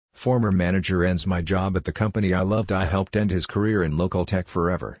Former manager ends my job at the company I loved. I helped end his career in local tech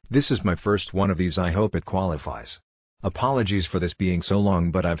forever. This is my first one of these. I hope it qualifies. Apologies for this being so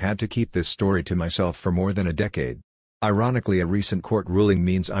long, but I've had to keep this story to myself for more than a decade. Ironically, a recent court ruling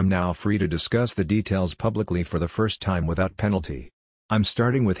means I'm now free to discuss the details publicly for the first time without penalty. I'm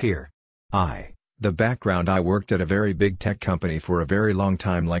starting with here. The background: I worked at a very big tech company for a very long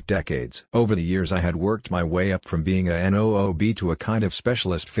time, like decades. Over the years I had worked my way up from being a NOOB to a kind of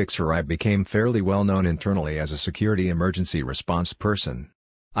specialist fixer. I became fairly well known internally as a security emergency response person.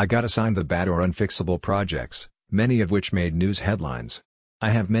 I got assigned the bad or unfixable projects, many of which made news headlines.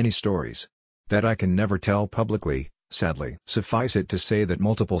 I have many stories that I can never tell publicly, sadly. Suffice it to say that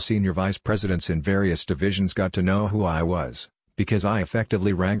multiple senior vice presidents in various divisions got to know who I was, because I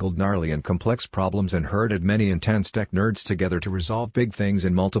effectively wrangled gnarly and complex problems and herded many intense tech nerds together to resolve big things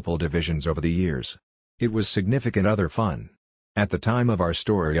in multiple divisions over the years. It was significant other fun. At the time of our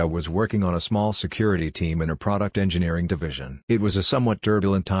story, I was working on a small security team in a product engineering division. It was a somewhat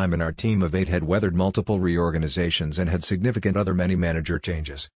turbulent time, and our team of 8 had weathered multiple reorganizations and had significant other many manager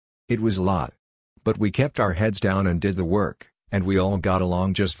changes. It was a lot. But we kept our heads down and did the work, and we all got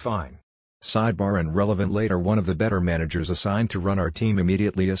along just fine. Sidebar and relevant: later, one of the better managers assigned to run our team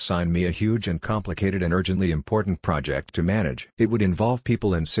immediately assigned me a huge and complicated and urgently important project to manage. It would involve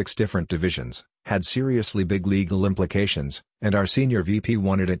people in 6 different divisions, had seriously big legal implications, and our senior VP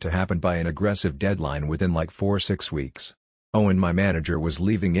wanted it to happen by an aggressive deadline within like 4-6 weeks. And my manager was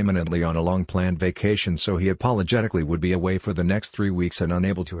leaving imminently on a long-planned vacation, so he apologetically would be away for the next 3 weeks and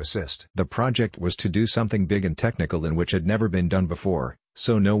unable to assist. The project was to do something big and technical in which had never been done before,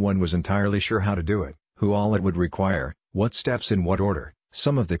 so no one was entirely sure how to do it, who all it would require, what steps in what order.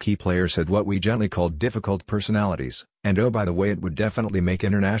 Some of the key players had what we gently called difficult personalities, and oh by the way, it would definitely make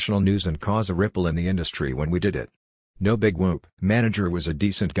international news and cause a ripple in the industry when we did it. No big whoop. Manager was a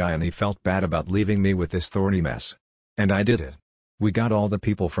decent guy and he felt bad about leaving me with this thorny mess. And I did it. We got all the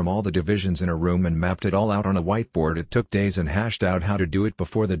people from all the divisions in a room and mapped it all out on a whiteboard. It took days and hashed out how to do it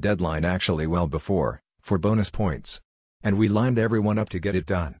before the deadline, actually well before, for bonus points. And we lined everyone up to get it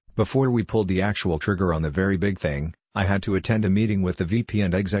done. Before we pulled the actual trigger on the very big thing, I had to attend a meeting with the VP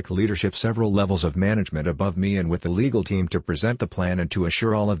and exec leadership, several levels of management above me, and with the legal team to present the plan and to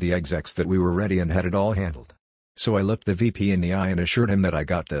assure all of the execs that we were ready and had it all handled. So I looked the VP in the eye and assured him that I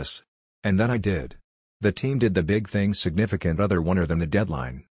got this. And then I did. The team did the big thing, significant other one than the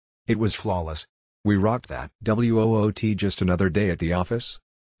deadline. It was flawless. We rocked that. WOOT. Just another day at the office?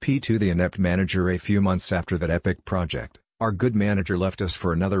 P2 The inept manager. A few months after that epic project, our good manager left us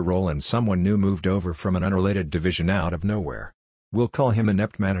for another role and someone new moved over from an unrelated division out of nowhere. We'll call him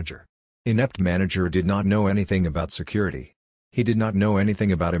inept manager. Inept manager did not know anything about security. He did not know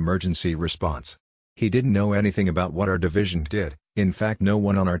anything about emergency response. He didn't know anything about what our division did. In fact, no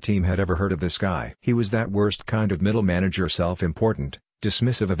one on our team had ever heard of this guy. He was that worst kind of middle manager, self-important,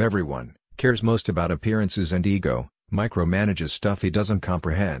 dismissive of everyone, cares most about appearances and ego, micromanages stuff he doesn't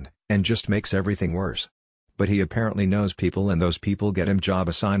comprehend, and just makes everything worse. But he apparently knows people, and those people get him job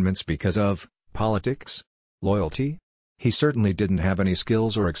assignments because of politics? Loyalty? He certainly didn't have any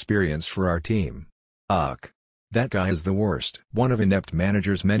skills or experience for our team. Ugh. That guy is the worst. One of inept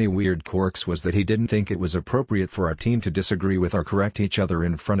manager's many weird quirks was that he didn't think it was appropriate for our team to disagree with or correct each other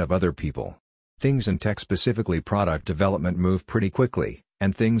in front of other people. Things in tech, specifically product development, move pretty quickly,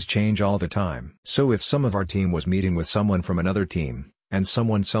 and things change all the time. So if some of our team was meeting with someone from another team, and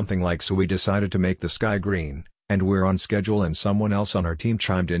someone something like, so we decided to make the sky green, and we're on schedule, and someone else on our team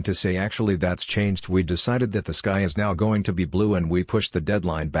chimed in to say actually that's changed, we decided that the sky is now going to be blue, and we pushed the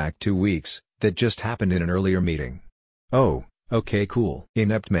deadline back 2 weeks. That just happened in an earlier meeting. Oh, okay, cool.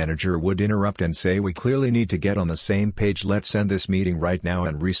 Inept manager would interrupt and say, we clearly need to get on the same page, let's end this meeting right now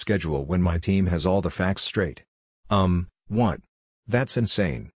and reschedule when my team has all the facts straight. What? That's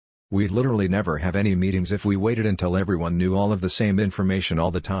insane. We'd literally never have any meetings if we waited until everyone knew all of the same information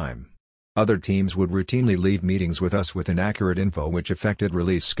all the time. Other teams would routinely leave meetings with us with inaccurate info which affected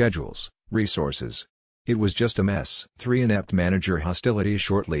release schedules, resources. It was just a mess. 3. Inept manager hostility.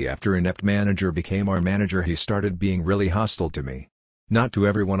 Shortly after inept manager became our manager, he started being really hostile to me. Not to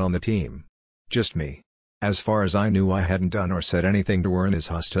everyone on the team. Just me. As far as I knew, I hadn't done or said anything to earn his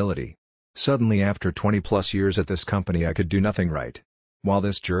hostility. Suddenly, after 20+ years at this company, I could do nothing right. While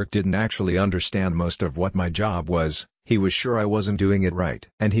this jerk didn't actually understand most of what my job was, he was sure I wasn't doing it right.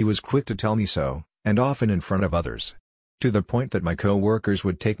 And he was quick to tell me so, and often in front of others. To the point that my co-workers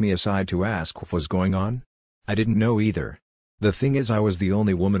would take me aside to ask what was going on. I didn't know either. The thing is, I was the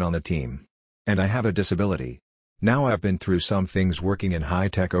only woman on the team. And I have a disability. Now, I've been through some things working in high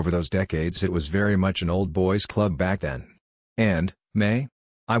tech over those decades. It was very much an old boys club back then. And, May?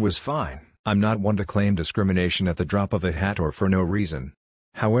 I was fine. I'm not one to claim discrimination at the drop of a hat or for no reason.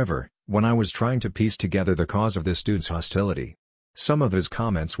 However, when I was trying to piece together the cause of this dude's hostility, some of his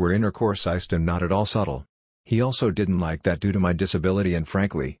comments were intercourse-iced and not at all subtle. He also didn't like that due to my disability and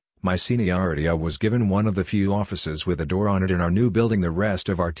frankly, my seniority, I was given one of the few offices with a door on it in our new building. The rest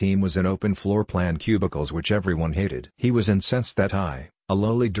of our team was in open floor plan cubicles which everyone hated. He was incensed that I, a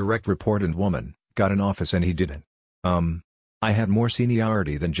lowly direct report and woman, got an office and he didn't. I had more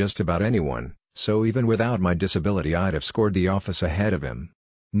seniority than just about anyone, so even without my disability I'd have scored the office ahead of him.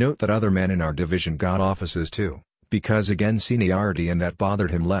 Note that other men in our division got offices too, because again seniority, and that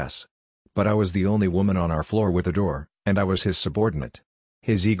bothered him less. But I was the only woman on our floor with a door, and I was his subordinate.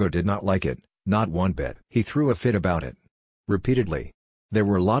 His ego did not like it, not one bit. He threw a fit about it. Repeatedly. There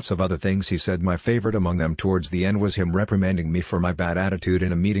were lots of other things he said. My favorite among them towards the end was him reprimanding me for my bad attitude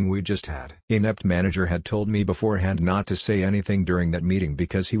in a meeting we just had. Inept manager had told me beforehand not to say anything during that meeting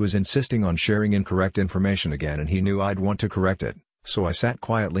because he was insisting on sharing incorrect information again and he knew I'd want to correct it, so I sat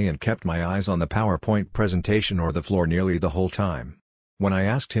quietly and kept my eyes on the PowerPoint presentation or the floor nearly the whole time. When I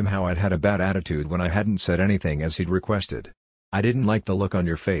asked him how I'd had a bad attitude when I hadn't said anything as he'd requested, I didn't like the look on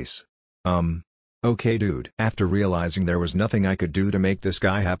your face. Okay dude. After realizing there was nothing I could do to make this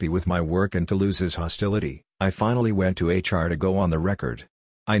guy happy with my work and to lose his hostility, I finally went to HR to go on the record.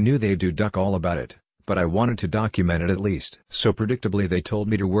 I knew they'd do duck all about it, but I wanted to document it at least. So predictably they told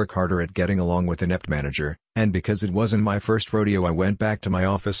me to work harder at getting along with inept manager, and because it wasn't my first rodeo I went back to my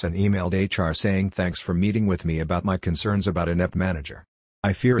office and emailed HR saying thanks for meeting with me about my concerns about inept manager.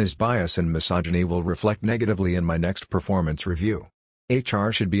 I fear his bias and misogyny will reflect negatively in my next performance review.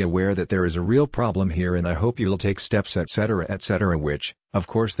 HR should be aware that there is a real problem here and I hope you'll take steps etc., which, of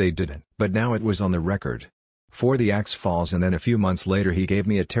course they didn't. But now it was on the record. For the axe falls and then a few months later he gave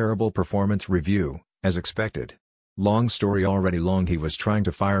me a terrible performance review, as expected. Long story already long, he was trying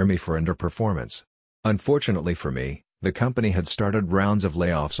to fire me for underperformance. Unfortunately for me, the company had started rounds of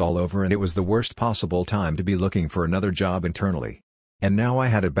layoffs all over and it was the worst possible time to be looking for another job internally. And now I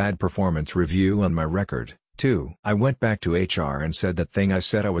had a bad performance review on my record. I went back to HR and said that thing I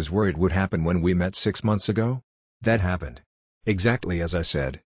said I was worried would happen when we met 6 months ago. That happened. Exactly as I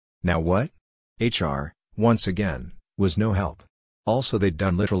said. Now what? HR, once again, was no help. Also they'd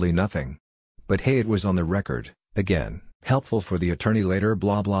done literally nothing. But hey, it was on the record, again, helpful for the attorney later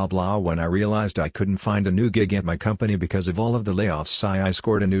blah blah blah. When I realized I couldn't find a new gig at my company because of all of the layoffs, I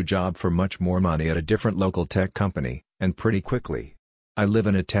scored a new job for much more money at a different local tech company, and pretty quickly. I live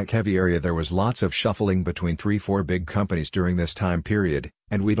in a tech-heavy area. There was lots of shuffling between 3-4 big companies during this time period,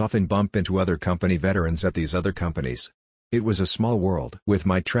 and we'd often bump into other company veterans at these other companies. It was a small world. With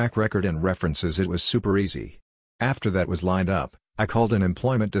my track record and references it was super easy. After that was lined up, I called an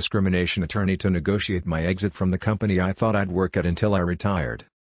employment discrimination attorney to negotiate my exit from the company I thought I'd work at until I retired.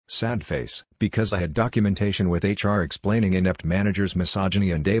 Sad face. Because I had documentation with HR explaining inept managers'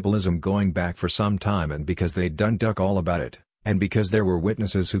 misogyny and ableism going back for some time, and because they'd done duck all about it. And because there were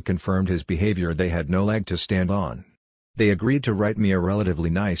witnesses who confirmed his behavior, they had no leg to stand on. They agreed to write me a relatively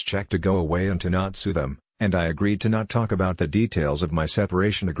nice check to go away and to not sue them, and I agreed to not talk about the details of my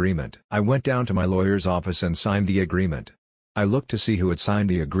separation agreement. I went down to my lawyer's office and signed the agreement. I looked to see who had signed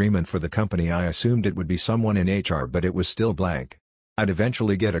the agreement for the company. I assumed it would be someone in HR, but it was still blank. I'd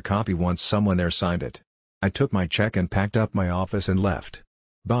eventually get a copy once someone there signed it. I took my check and packed up my office and left.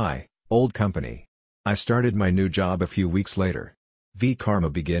 Bye, old company. I started my new job a few weeks later.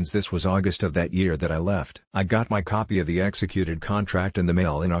 V-Karma begins. This was August of that year that I left. I got my copy of the executed contract in the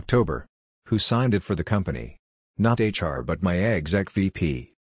mail in October. Who signed it for the company? Not HR but my exec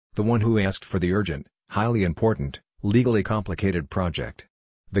VP. The one who asked for the urgent, highly important, legally complicated project.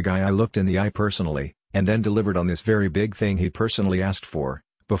 The guy I looked in the eye personally, and then delivered on this very big thing he personally asked for,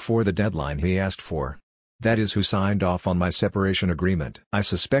 before the deadline he asked for. That is who signed off on my separation agreement. I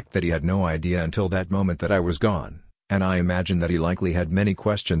suspect that he had no idea until that moment that I was gone, and I imagine that he likely had many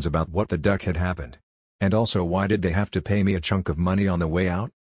questions about what the duck had happened. And also, why did they have to pay me a chunk of money on the way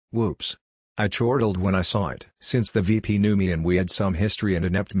out? Whoops. I chortled when I saw it. Since the VP knew me and we had some history, and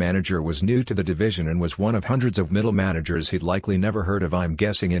inept manager was new to the division and was one of hundreds of middle managers he'd likely never heard of, I'm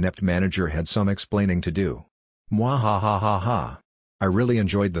guessing inept manager had some explaining to do. Mwahahaha. I really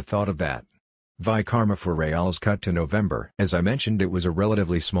enjoyed the thought of that. V-Karma for Reals cut to November. As I mentioned, it was a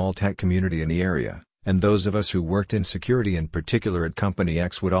relatively small tech community in the area, and those of us who worked in security, in particular at Company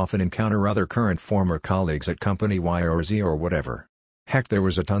X, would often encounter other current former colleagues at Company Y or Z or whatever. Heck, there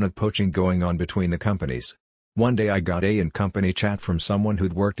was a ton of poaching going on between the companies. One day I got a in-company chat from someone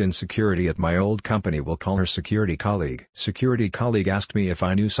who'd worked in security at my old company. We'll call her security colleague. Security colleague asked me if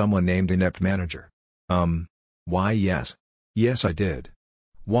I knew someone named inept manager. Why yes. Yes I did.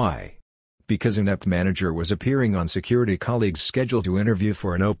 Why? Because inept manager was appearing on security colleagues' schedule to interview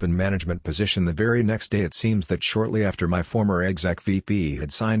for an open management position the very next day. It seems that shortly after my former exec VP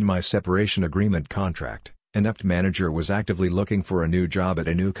had signed my separation agreement contract, inept manager was actively looking for a new job at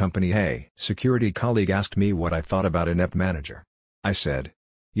a new company. A security colleague asked me what I thought about inept manager. I said,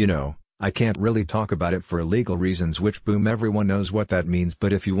 "You know, I can't really talk about it for legal reasons," which boom, everyone knows what that means,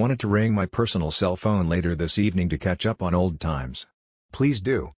 but if you wanted to ring my personal cell phone later this evening to catch up on old times, please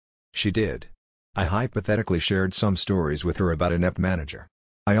do. She did. I hypothetically shared some stories with her about inept manager.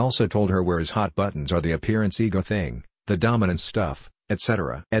 I also told her where his hot buttons are, the appearance ego thing, the dominance stuff,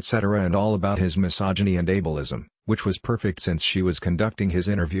 etc., and all about his misogyny and ableism, which was perfect since she was conducting his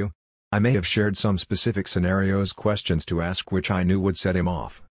interview. I may have shared some specific scenarios, questions to ask which I knew would set him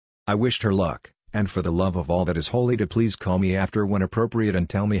off. I wished her luck, and for the love of all that is holy to please call me after when appropriate and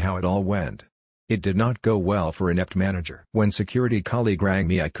tell me how it all went. It did not go well for inept manager. When security colleague rang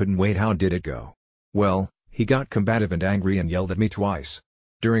me I couldn't wait. How did it go? Well, he got combative and angry and yelled at me twice.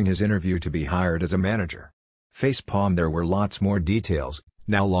 During his interview to be hired as a manager. Facepalm. There were lots more details,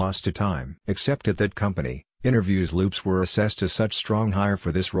 now lost to time. Except at that company, interviews loops were assessed as such: strong hire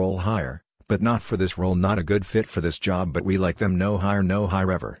for this role, hire, but not for this role, not a good fit for this job but we like them, no hire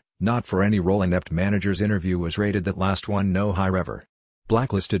ever, not for any role. Inept manager's interview was rated that last one, no hire ever.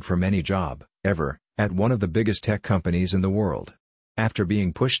 Blacklisted from any job, ever, at one of the biggest tech companies in the world. After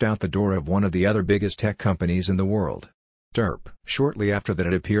being pushed out the door of one of the other biggest tech companies in the world. Derp. Shortly after that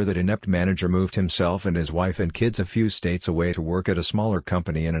it appeared that inept manager moved himself and his wife and kids a few states away to work at a smaller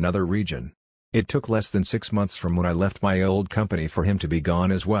company in another region. It took less than 6 months from when I left my old company for him to be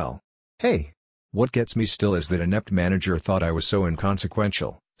gone as well. Hey! What gets me still is that inept manager thought I was so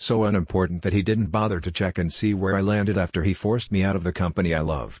inconsequential, so unimportant, that he didn't bother to check and see where I landed after he forced me out of the company I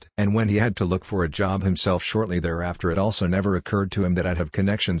loved. And when he had to look for a job himself shortly thereafter, it also never occurred to him that I'd have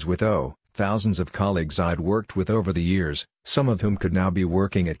connections with thousands of colleagues I'd worked with over the years, some of whom could now be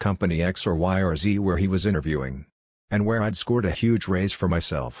working at company X or Y or Z where he was interviewing. And where I'd scored a huge raise for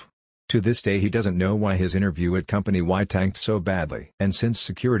myself. To this day he doesn't know why his interview at company Y tanked so badly. And since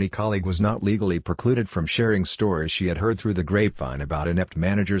security colleague was not legally precluded from sharing stories she had heard through the grapevine about inept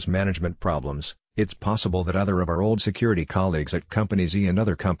manager's management problems, it's possible that other of our old security colleagues at company Z and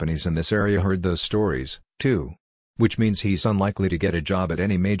other companies in this area heard those stories, too. Which means he's unlikely to get a job at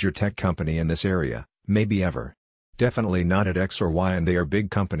any major tech company in this area, maybe ever. Definitely not at X or Y, and they are big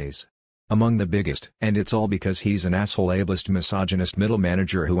companies. Among the biggest. And it's all because he's an asshole, ableist, misogynist middle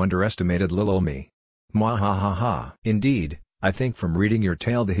manager who underestimated little ol' me. Mwahahaha. Indeed, I think from reading your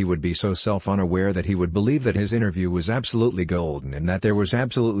tale that he would be so self-unaware that he would believe that his interview was absolutely golden and that there was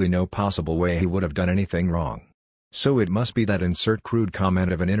absolutely no possible way he would have done anything wrong. So it must be that insert crude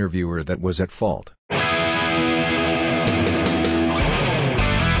comment of an interviewer that was at fault.